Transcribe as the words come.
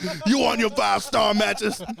You want your 5-star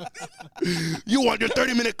matches? You want your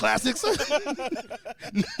 30-minute classics?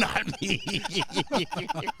 Not me.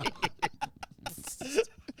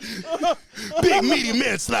 Big meaty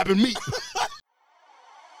man slapping meat.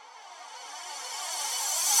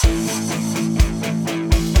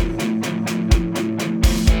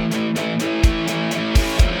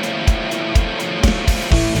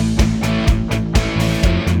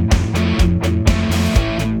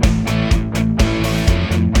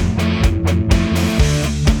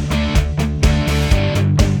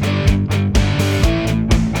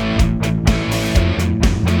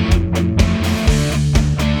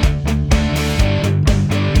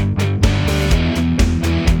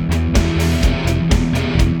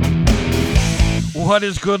 What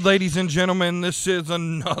is good, ladies and gentlemen? This is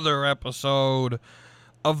another episode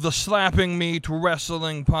of the Slapping Meat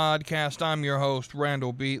Wrestling Podcast. I'm your host,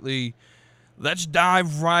 Randall Beatley. Let's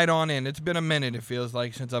dive right on in. It's been a minute, it feels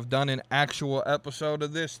like, since I've done an actual episode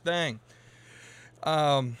of this thing.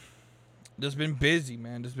 Just been busy,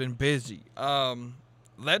 man. Just been busy.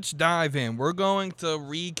 Let's dive in. We're going to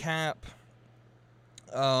recap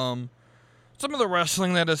some of the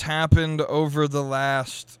wrestling that has happened over the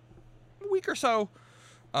last week or so.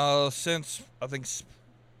 Since, I think,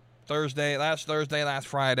 last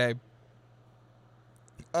Friday.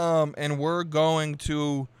 And we're going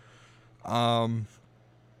to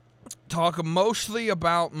talk mostly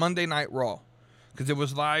about Monday Night Raw, because it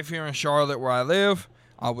was live here in Charlotte where I live.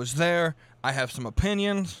 I was there. I have some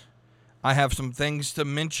opinions. I have some things to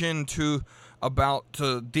mention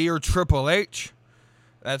about Dear Triple H.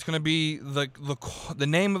 That's going to be the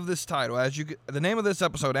name of this title, the name of this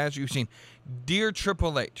episode, as you've seen, Dear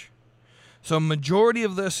Triple H. So majority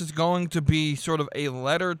of this is going to be sort of a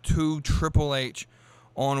letter to Triple H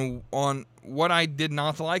on what I did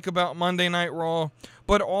not like about Monday Night Raw,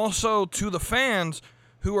 but also to the fans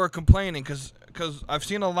who are complaining, because I've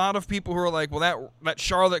seen a lot of people who are like, well, that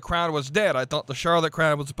Charlotte crowd was dead. I thought the Charlotte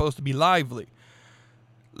crowd was supposed to be lively.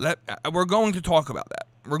 We're going to talk about that.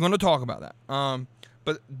 We're going to talk about that.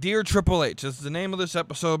 But Dear Triple H is the name of this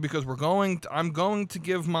episode, because I'm going to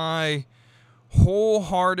give my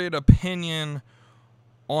wholehearted opinion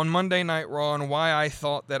on Monday Night Raw and why I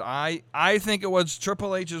thought that I think it was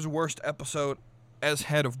Triple H's worst episode as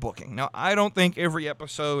head of booking. Now, I don't think every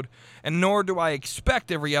episode, and nor do I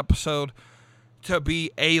expect every episode to be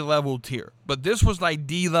A-level tier, but this was like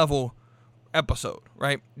D-level episode,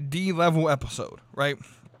 right? D-level episode, right?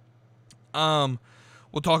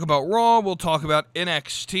 We'll talk about Raw. We'll talk about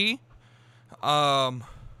NXT from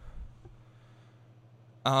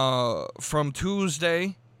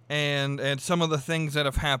Tuesday and some of the things that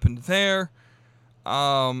have happened there,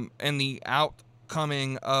 and the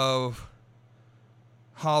outcoming of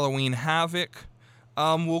Halloween Havoc.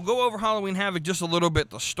 We'll go over Halloween Havoc just a little bit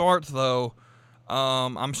to start, though.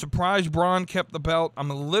 I'm surprised Braun kept the belt.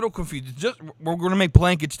 I'm a little confused. We're going to make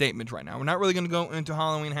blanket statements right now. We're not really going to go into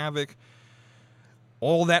Halloween Havoc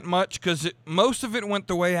all that much, because most of it went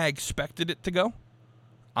the way I expected it to go.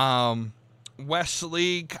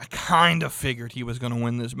 Wesley, I kind of figured he was going to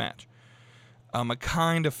win this match. I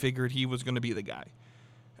kind of figured he was going to be the guy.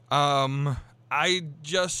 I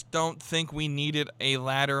just don't think we needed a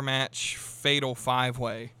ladder match, fatal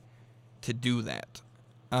 5-way, to do that.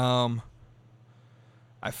 I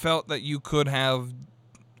felt that you could have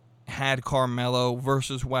had Carmelo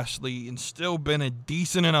versus Wesley and still been a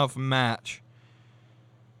decent enough match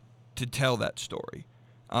to tell that story.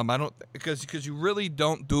 I don't, because you really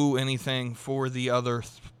don't do anything for the other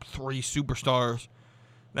three superstars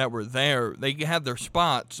that were there. They had their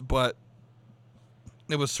spots, but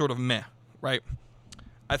it was sort of meh, right?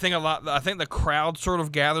 I think the crowd sort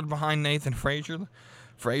of gathered behind Nathan Frazier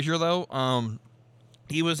though.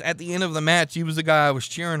 He was at the end of the match. He was the guy I was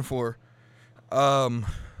cheering for, to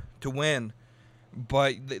win.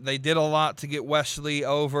 But they did a lot to get Wesley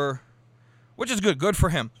over, which is good. Good for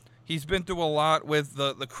him. He's been through a lot with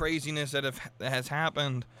the craziness that has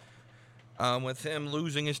happened with him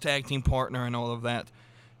losing his tag team partner and all of that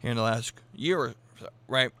in the last year or so,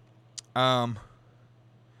 right?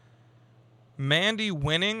 Mandy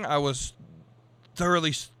winning, I was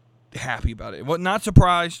thoroughly happy about it. Well, not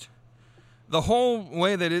surprised. The whole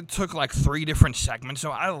way that it took like 3 different segments,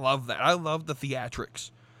 so I love that. I love the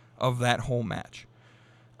theatrics of that whole match.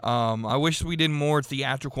 I wish we did more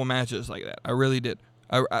theatrical matches like that. I really did.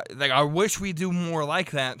 I wish we do more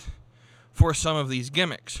like that for some of these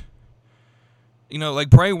gimmicks. You know, like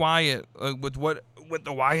Bray Wyatt with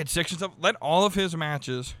the Wyatt Six and stuff. Let all of his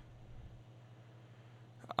matches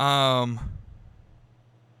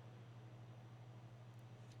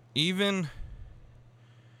even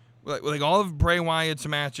like all of Bray Wyatt's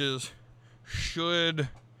matches should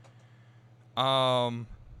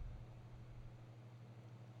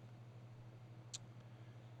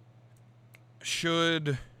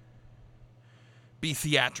be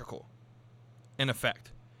theatrical in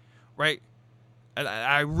effect, right?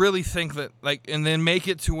 I really think that, like, and then make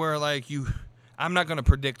it to where, like, I'm not going to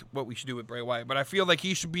predict what we should do with Bray Wyatt, but I feel like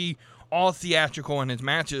he should be all theatrical in his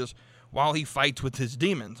matches while he fights with his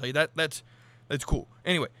demons. Like, that's cool.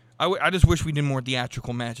 Anyway, I just wish we did more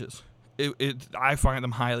theatrical matches. I find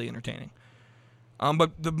them highly entertaining.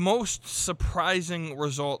 But the most surprising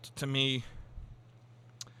result to me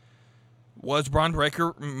was Braun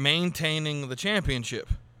Breaker maintaining the championship.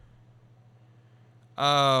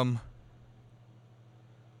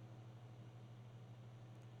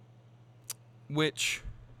 Which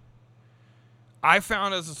I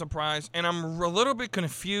found as a surprise, and I'm a little bit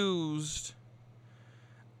confused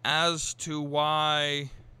as to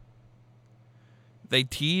why they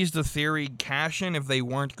teased the theory cash-in if they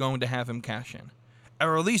weren't going to have him cash in.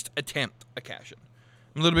 Or at least attempt a cash-in.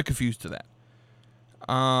 I'm a little bit confused to that.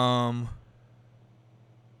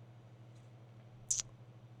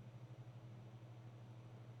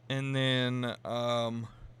 And then,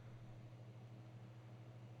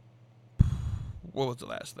 what was the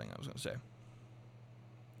last thing I was going to say?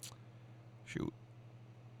 Shoot.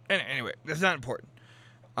 Anyway, that's not important.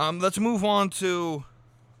 Let's move on to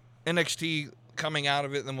NXT coming out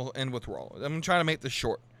of it, then we'll end with Raw. I'm going to try to make this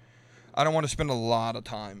short. I don't want to spend a lot of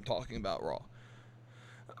time talking about Raw.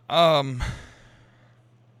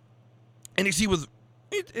 NXT was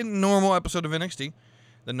a normal episode of NXT.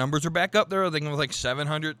 The numbers are back up there. I think it was like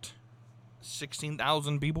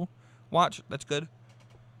 716,000 people watch. That's good.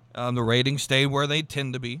 The ratings stayed where they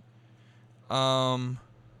tend to be. I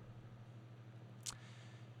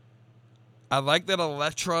like that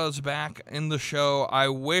Elektra is back in the show. I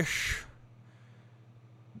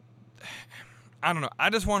don't know.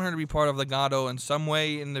 I just want her to be part of Legado in some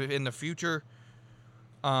way in the future.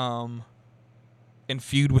 And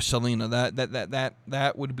feud with Selena.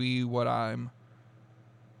 That would be what I'm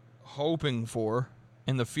hoping for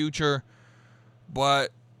in the future.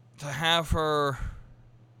 But to have her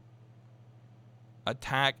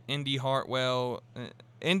attack Indy Hartwell,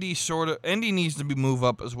 Indy needs to be move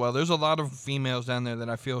up as well. There's a lot of females down there that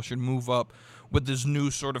I feel should move up with this new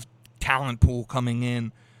sort of talent pool coming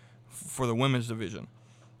in for the women's division.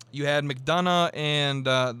 You had McDonough and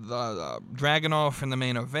Dragunov in the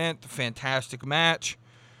main event. Fantastic match.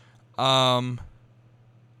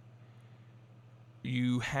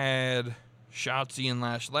 You had Shotzi and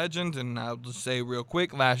Lash Legend, and I'll just say real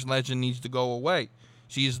quick, Lash Legend needs to go away.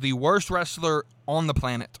 She is the worst wrestler on the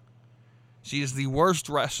planet. She is the worst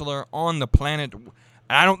wrestler on the planet.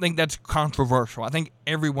 I don't think that's controversial. I think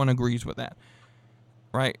everyone agrees with that.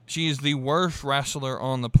 Right? She is the worst wrestler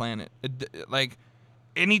on the planet. Like,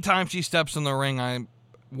 anytime she steps in the ring, I'm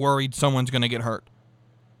worried someone's going to get hurt.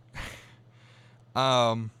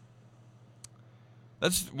 While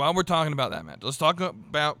we're talking about that match, let's talk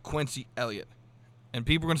about Quincy Elliott. And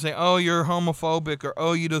people are going to say, oh, you're homophobic, or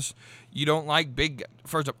oh, you don't like big.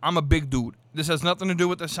 First up, I'm a big dude. This has nothing to do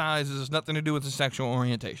with the size. This has nothing to do with the sexual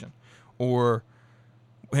orientation or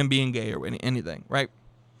him being gay or anything, right?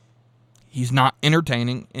 He's not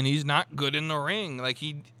entertaining, and he's not good in the ring. Like,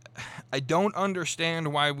 I don't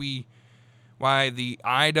understand why the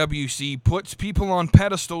IWC puts people on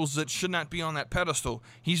pedestals that should not be on that pedestal.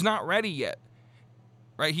 He's not ready yet,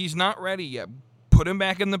 right? He's not ready yet. Put him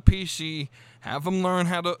back in the PC. Have him learn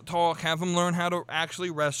how to talk. Have him learn how to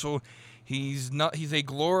actually wrestle. He's a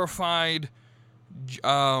glorified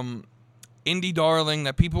indie darling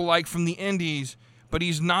that people like from the indies, but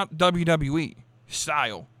he's not WWE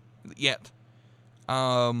style yet.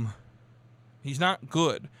 He's not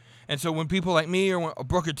good. And so when people like me or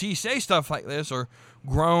Booker T say stuff like this, or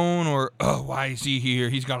groan, or, oh, why is he here?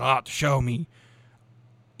 He's got a lot to show me.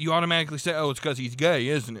 You automatically say, oh, it's because he's gay,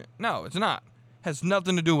 isn't it? No, it's not. It has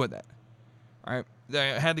nothing to do with that. All right?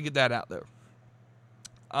 I had to get that out there.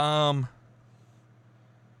 I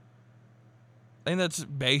think that's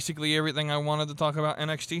basically everything I wanted to talk about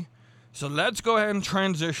NXT. So let's go ahead and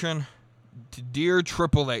transition to Dear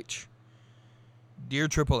Triple H. Dear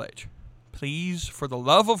Triple H, please, for the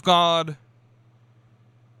love of God,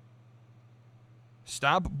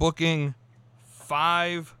 stop booking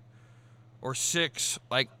 5 or 6,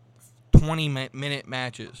 20-minute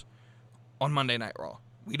matches on Monday Night Raw.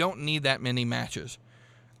 We don't need that many matches.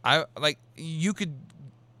 You could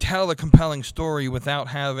tell a compelling story without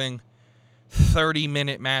having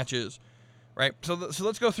 30-minute matches, right? So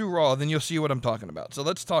let's go through Raw, then you'll see what I'm talking about. So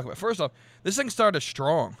let's talk about, first off, this thing started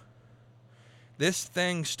strong. This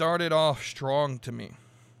thing started off strong to me.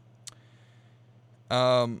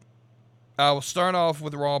 I will start off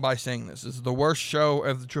with Raw by saying this. This is the worst show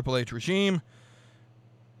of the Triple H regime.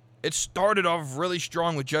 It started off really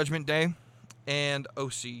strong with Judgment Day and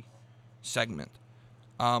OC segment.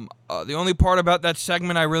 The only part about that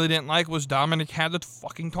segment I really didn't like was Dominic had to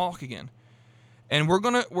fucking talk again. And we're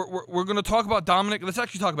gonna talk about Dominic. Let's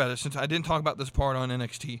actually talk about this, since I didn't talk about this part on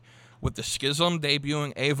NXT, with the Schism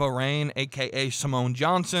debuting Ava Raine, aka Simone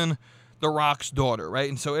Johnson, The Rock's daughter, right?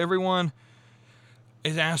 And so everyone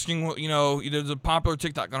is asking, there's a popular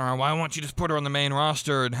TikTok going around, why won't you just put her on the main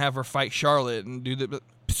roster and have her fight Charlotte and do that?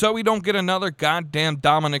 So we don't get another goddamn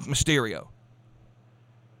Dominic Mysterio.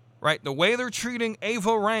 Right? The way they're treating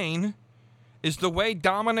Ava Raine is the way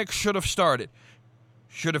Dominic should have started.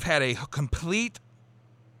 Should have had a complete,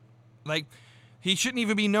 he shouldn't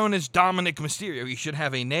even be known as Dominic Mysterio. He should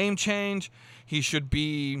have a name change. He should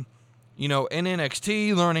be, in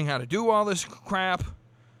NXT learning how to do all this crap,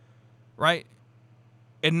 right?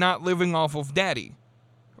 And not living off of Daddy,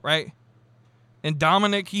 right? And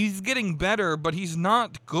Dominic, he's getting better, but he's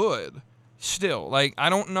not good still. I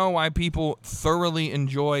don't know why people thoroughly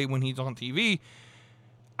enjoy when he's on TV.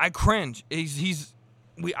 I cringe.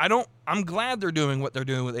 I'm glad they're doing what they're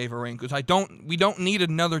doing with Ava Raine, because we don't need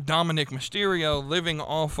another Dominic Mysterio living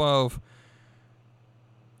off of,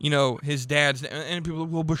 his dad's. And people,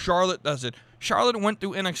 well, but Charlotte does it. Charlotte went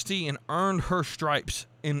through NXT and earned her stripes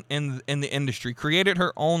in the industry, created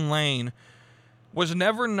her own lane, was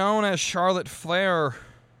never known as Charlotte Flair.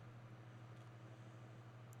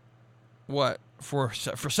 For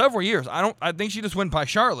several years. I think she just went by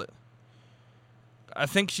Charlotte. I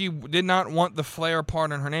think she did not want the Flair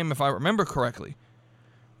part in her name, if I remember correctly.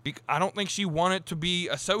 I don't think she wanted to be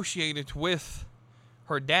associated with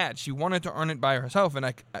her dad. She wanted to earn it by herself, and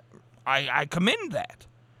I commend that.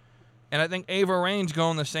 And I think Ava Raine's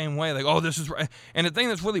going the same way. This is right. And the thing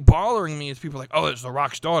that's really bothering me is people it's The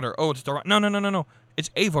Rock's daughter. Oh, it's The Rock. No. It's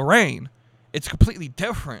Ava Raine. It's completely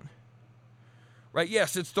different. Right?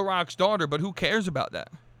 Yes, it's The Rock's daughter, but who cares about that?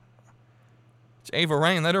 It's Ava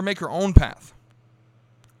Raine. Let her make her own path.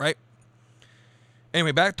 Right?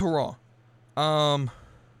 Anyway, back to Raw.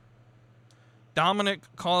 Dominic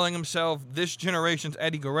calling himself this generation's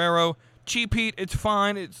Eddie Guerrero. Cheap heat, it's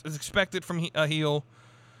fine. It's expected from a heel.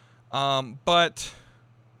 But,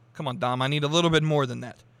 come on, Dom. I need a little bit more than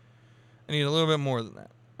that.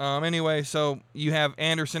 Anyway, so you have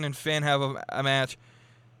Anderson and Finn have a match.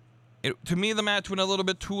 To me, the match went a little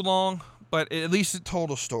bit too long, but at least it told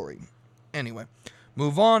a story. Anyway,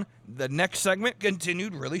 move on. The next segment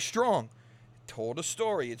continued really strong. It told a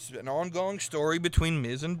story. It's an ongoing story between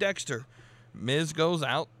Miz and Dexter. Miz goes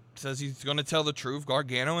out, says he's going to tell the truth.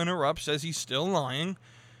 Gargano interrupts, says he's still lying.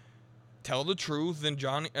 Tell the truth. Then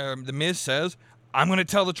the Miz says, I'm going to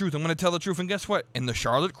tell the truth. And guess what? In the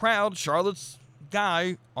Charlotte crowd, Charlotte's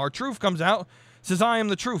guy, R-Truth, comes out, says, I am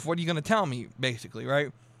the truth. What are you going to tell me, basically,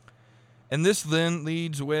 right? And this then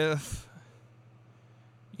leads with,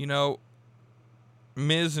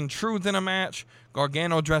 Miz and Truth in a match.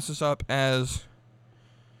 Gargano dresses up as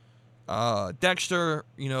Dexter,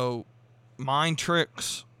 mind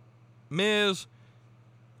tricks Miz.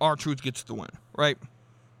 R-Truth gets the win, right?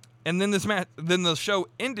 And then the show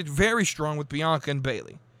ended very strong with Bianca and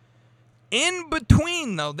Bayley. In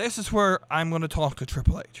between, though, this is where I'm going to talk to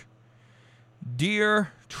Triple H.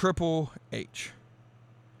 Dear Triple H,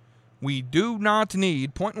 we do not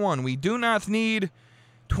need 20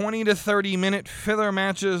 to 30 minute filler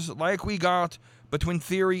matches like we got between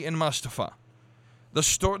Theory and Mustafa.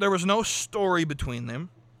 There was no story between them.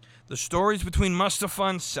 The story's between Mustafa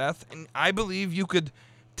and Seth, and I believe you could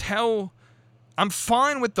tell. I'm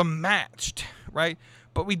fine with the match, right?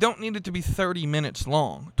 But we don't need it to be 30 minutes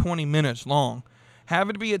long, 20 minutes long. Have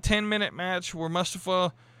it be a 10-minute match where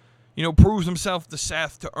Mustafa, proves himself to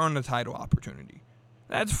Seth to earn the title opportunity.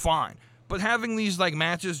 That's fine. But having these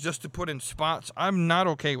matches just to put in spots, I'm not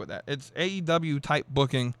okay with that. It's AEW type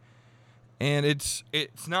booking, and it's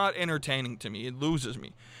not entertaining to me. It loses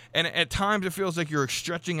me. And at times it feels like you're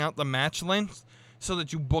stretching out the match length so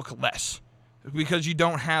that you book less, because you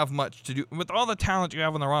don't have much to do. With all the talent you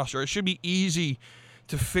have on the roster, it should be easy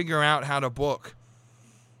to figure out how to book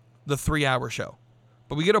the 3-hour show.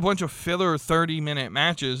 But we get a bunch of filler 30-minute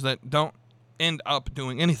matches that don't end up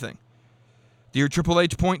doing anything. Dear Triple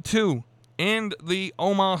H, point 2. End the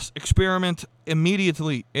Omos experiment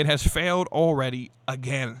immediately. It has failed already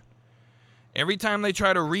again. Every time they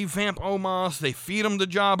try to revamp Omos, they feed him to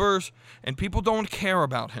jobbers, and people don't care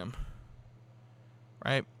about him.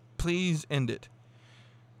 Right? Please end it.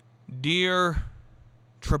 Dear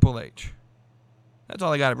Triple H. That's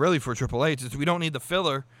all I got really for Triple H, is we don't need the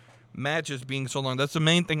filler matches being so long. That's the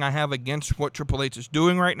main thing I have against what Triple H is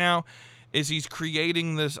doing right now, is he's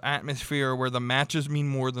creating this atmosphere where the matches mean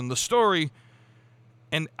more than the story.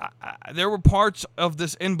 And there were parts of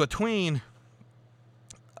this in between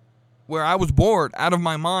where I was bored out of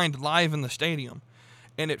my mind live in the stadium.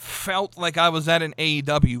 And it felt like I was at an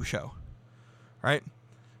AEW show. Right?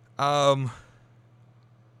 I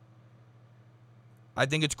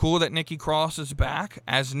think it's cool that Nikki Cross is back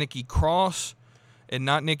as Nikki Cross and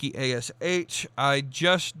not Nikki ASH. I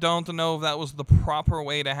just don't know if that was the proper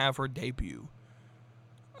way to have her debut.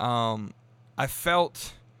 I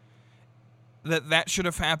felt that should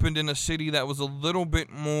have happened in a city that was a little bit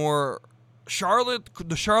more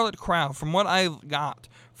the Charlotte crowd. From what I got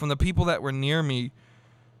from the people that were near me,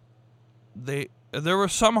 there were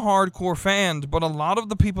some hardcore fans, but a lot of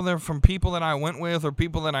the people there, from people that I went with or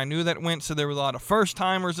people that I knew that went, so there were a lot of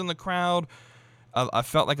first-timers in the crowd. I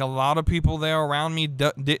felt like a lot of people there around me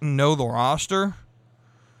didn't know the roster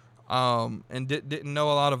and didn't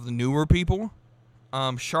know a lot of the newer people.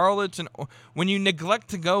 Charlotte's, and when you neglect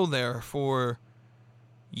to go there for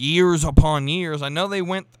years upon years, I know they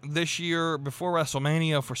went this year before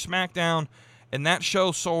WrestleMania for SmackDown, and that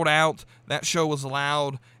show sold out. That show was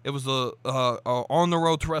loud. It was on the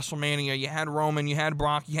road to WrestleMania. You had Roman, you had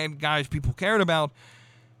Brock, you had guys people cared about.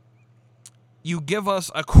 You give us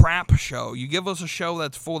a crap show. You give us a show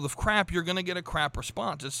that's full of crap, you're going to get a crap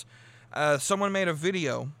response. Someone made a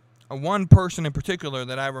video, one person in particular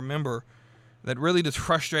that I remember, that really just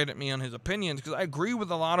frustrated me on his opinions, because I agree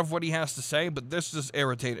with a lot of what he has to say, but this just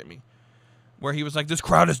irritated me. Where he was like, this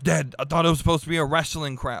crowd is dead. I thought it was supposed to be a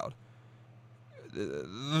wrestling crowd.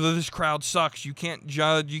 This crowd sucks. You can't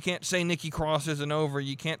judge. You can't say Nikki Cross isn't over.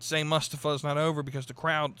 You can't say Mustafa's not over because the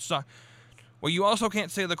crowd sucks. Well, you also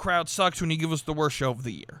can't say the crowd sucks when you give us the worst show of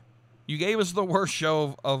the year. You gave us the worst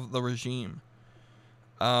show of the regime.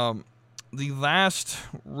 The last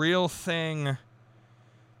real thing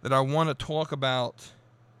that I want to talk about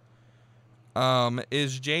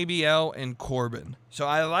is JBL and Corbin. So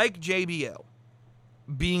I like JBL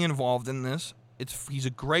being involved in this. He's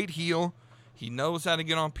a great heel. He knows how to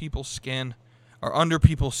get on people's skin, or under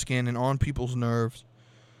people's skin and on people's nerves.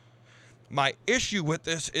 My issue with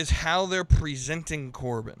this is how they're presenting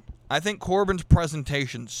Corbin. I think Corbin's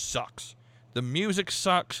presentation sucks. The music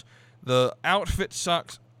sucks. The outfit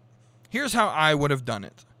sucks. Here's how I would have done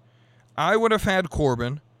it. I would have had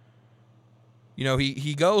Corbin. You know,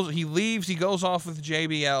 he leaves, he goes off with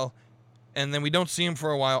JBL, and then we don't see him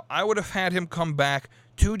for a while. I would have had him come back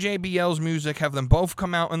to JBL's music, have them both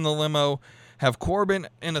come out in the limo, have Corbin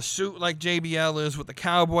in a suit like JBL is with the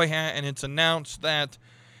cowboy hat, and it's announced that,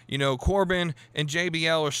 you know, Corbin and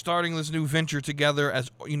JBL are starting this new venture together.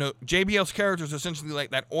 As, you know, JBL's character is essentially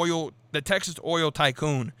like the Texas oil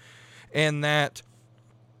tycoon, and that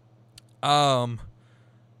JBL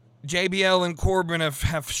and Corbin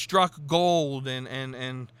have struck gold,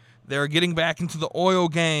 and they're getting back into the oil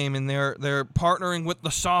game, and they're partnering with the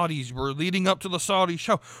Saudis. We're leading up to the Saudi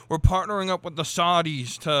show. We're partnering up with the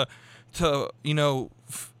Saudis to you know,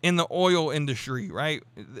 in the oil industry, right?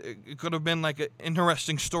 It could have been like an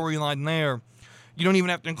interesting storyline there. You don't even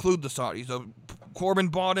have to include the Saudis. So Corbin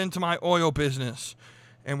bought into my oil business,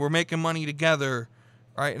 and we're making money together,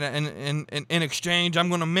 right? And in exchange, I'm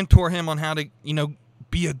going to mentor him on how to, you know,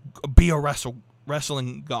 be a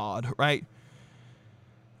wrestling god, right?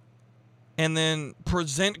 And then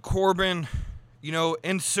present Corbin, you know,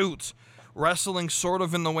 in suits, wrestling sort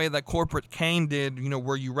of in the way that Corporate Kane did, you know,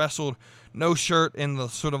 where you wrestled no shirt and the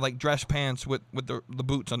sort of like dress pants with the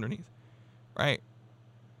boots underneath, right?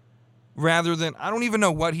 Rather than, I don't even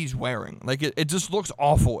know what he's wearing. Like, it just looks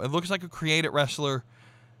awful. It looks like a creative wrestler,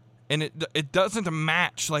 and it doesn't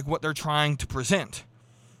match like what they're trying to present.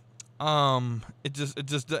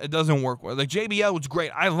 It doesn't work well. Like, JBL was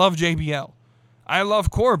great. I love JBL. I love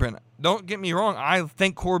Corbin. Don't get me wrong. I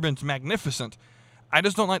think Corbin's magnificent. I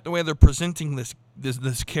just don't like the way they're presenting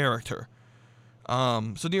this character.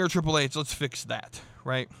 So dear Triple H, let's fix that,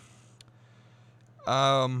 right?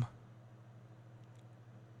 And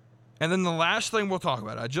then the last thing we'll talk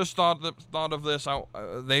about, I just thought of this.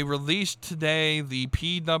 They released today the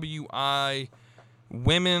PWI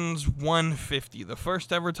Women's 150, the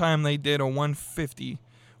first ever time they did a 150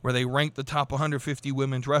 where they ranked the top 150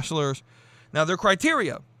 women's wrestlers. Now, their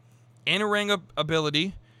criteria: in-ring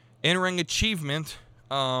ability, in-ring achievement,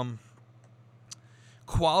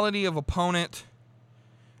 quality of opponent,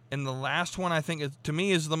 and the last one I think to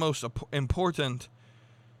me is the most important: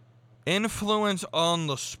 influence on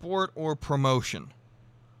the sport or promotion.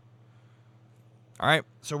 All right,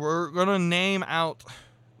 so we're going to name out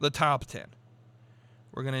the top 10.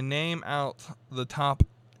 We're going to name out the top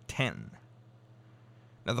 10.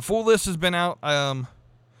 Now, the full list has been out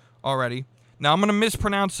already. Now, I'm going to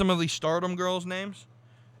mispronounce some of these Stardom girls' names,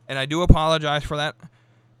 and I do apologize for that.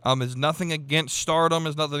 It's nothing against Stardom.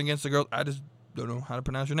 It's nothing against the girls. I just don't know how to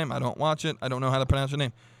pronounce your name. I don't watch it. I don't know how to pronounce your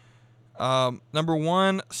name. Number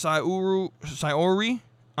 1, Sayuri.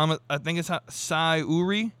 I think it's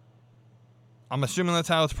Sayuri. I'm assuming that's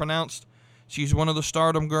how it's pronounced. She's one of the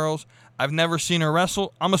Stardom girls. I've never seen her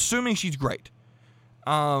wrestle. I'm assuming she's great.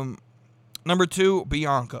 Number 2,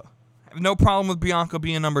 Bianca. I have no problem with Bianca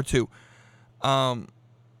being number 2.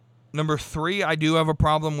 Number 3, I do have a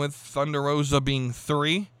problem with Thunder Rosa being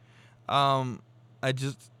 3.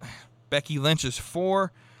 Becky Lynch is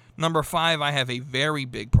 4. Number 5, I have a very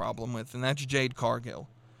big problem with, and that's Jade Cargill.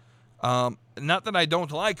 Not that I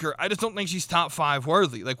don't like her, I just don't think she's top 5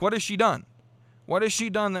 worthy. Like, what has she done? What has she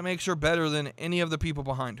done that makes her better than any of the people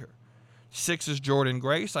behind her? 6 is Jordynne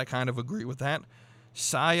Grace. I kind of agree with that.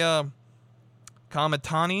 Saya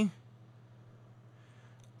Kamatani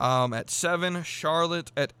at 7.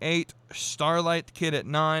 Charlotte at 8. Starlight Kid at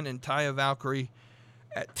 9. And Taya Valkyrie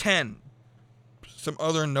at 10. Some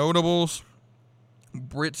other notables.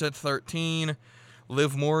 Britt's at 13.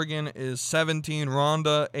 Liv Morgan is 17.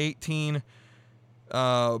 Ronda, 18.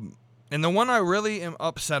 And the one I really am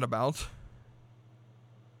upset about,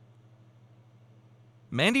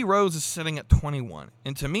 Mandy Rose is sitting at 21.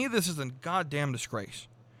 And to me, this is a goddamn disgrace.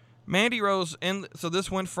 Mandy Rose, so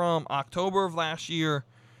this went from October of last year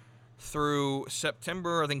through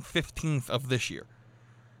September, I think, 15th of this year.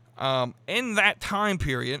 In that time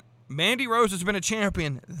period, Mandy Rose has been a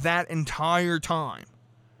champion that entire time.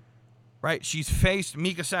 Right? She's faced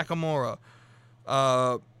Mika Sakamura,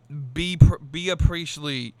 Bea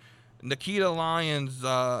Priestley, Nikita Lyons,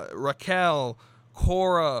 Raquel,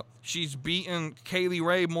 Cora. She's beaten Kaylee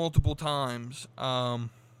Ray multiple times.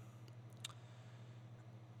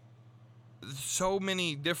 So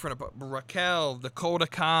many different Raquel, Dakota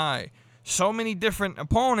Kai. So many different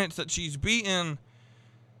opponents that she's beaten.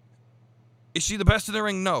 Is she the best in the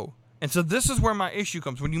ring? No. And so this is where my issue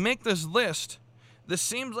comes. When you make this list, this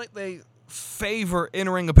seems like they favor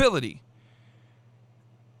in-ring ability.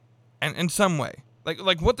 And in some way.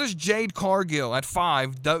 Like what does Jade Cargill at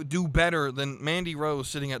 5 do better than Mandy Rose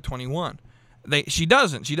sitting at 21? She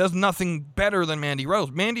doesn't. She does nothing better than Mandy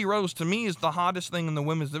Rose. Mandy Rose, to me, is the hottest thing in the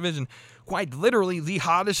women's division. Quite literally, the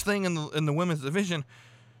hottest thing in the women's division.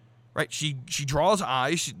 Right? She draws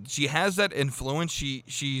eyes. She has that influence.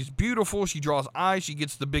 She's beautiful. She draws eyes. She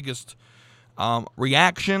gets the biggest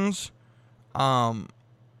reactions.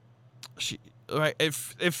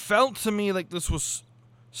 It felt to me like this was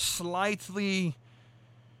slightly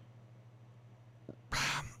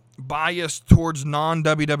biased towards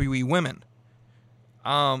non-WWE women.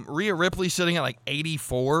 Rhea Ripley sitting at like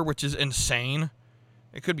 84, which is insane.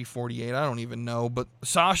 It could be 48, I don't even know. But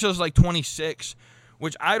Sasha's like 26,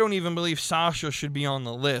 which I don't even believe Sasha should be on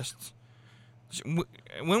the list.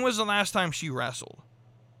 When was the last time she wrestled?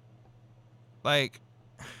 Like,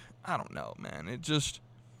 I don't know, man. It just,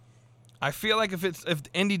 I feel like if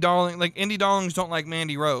Indie Darlings don't like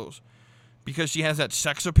Mandy Rose because she has that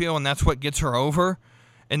sex appeal and that's what gets her over,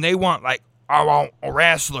 and they want, like, I want a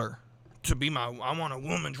wrestler to be I want a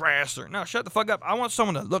woman's wrestler. No, shut the fuck up. I want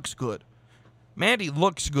someone that looks good. Mandy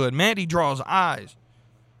looks good. Mandy draws eyes.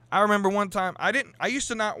 I remember one time, I used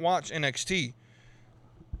to not watch NXT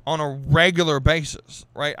on a regular basis,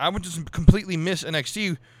 right? I would just completely miss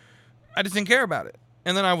NXT. I just didn't care about it.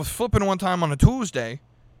 And then I was flipping one time on a Tuesday,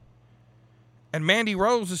 and Mandy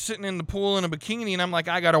Rose is sitting in the pool in a bikini, and I'm like,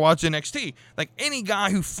 I gotta watch NXT. Like, any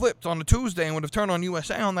guy who flipped on a Tuesday and would have turned on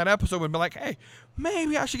USA on that episode would be like, hey,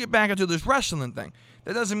 maybe I should get back into this wrestling thing.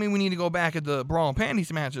 That doesn't mean we need to go back at the bra and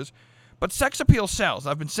panties matches, but sex appeal sells.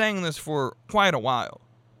 I've been saying this for quite a while.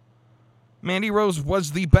 Mandy Rose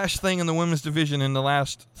was the best thing in the women's division in the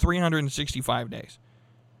last 365 days.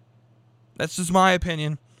 That's just my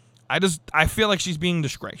opinion. I feel like she's being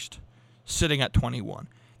disgraced, sitting at 21.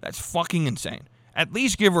 That's fucking insane. At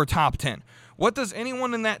least give her top 10. What does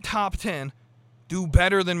anyone in that top 10 do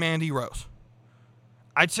better than Mandy Rose?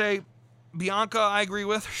 I'd say Bianca, I agree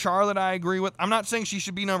with. Charlotte, I agree with. I'm not saying she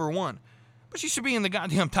should be number 1, but she should be in the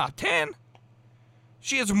goddamn top 10.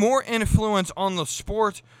 She has more influence on the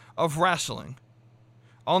sport of wrestling,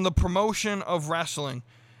 on the promotion of wrestling,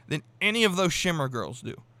 than any of those Shimmer girls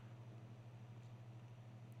do.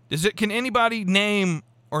 Can anybody name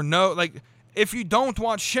or know, like, if you don't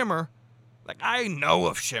watch Shimmer, like, I know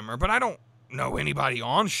of Shimmer, but I don't know anybody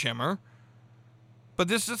on Shimmer. But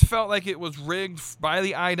this just felt like it was rigged by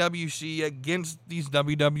the IWC against these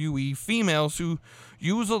WWE females who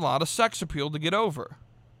use a lot of sex appeal to get over.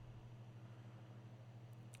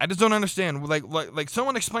 I just don't understand. Like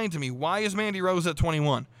someone explain to me, why is Mandy Rose at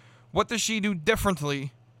 21? What does she do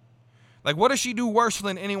differently? Like, what does she do worse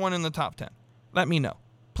than anyone in the top 10? Let me know.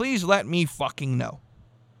 Please let me fucking know.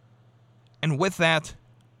 And with that,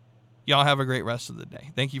 y'all have a great rest of the day.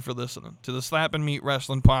 Thank you for listening to the Slap and Meat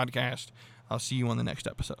Wrestling Podcast. I'll see you on the next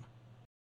episode.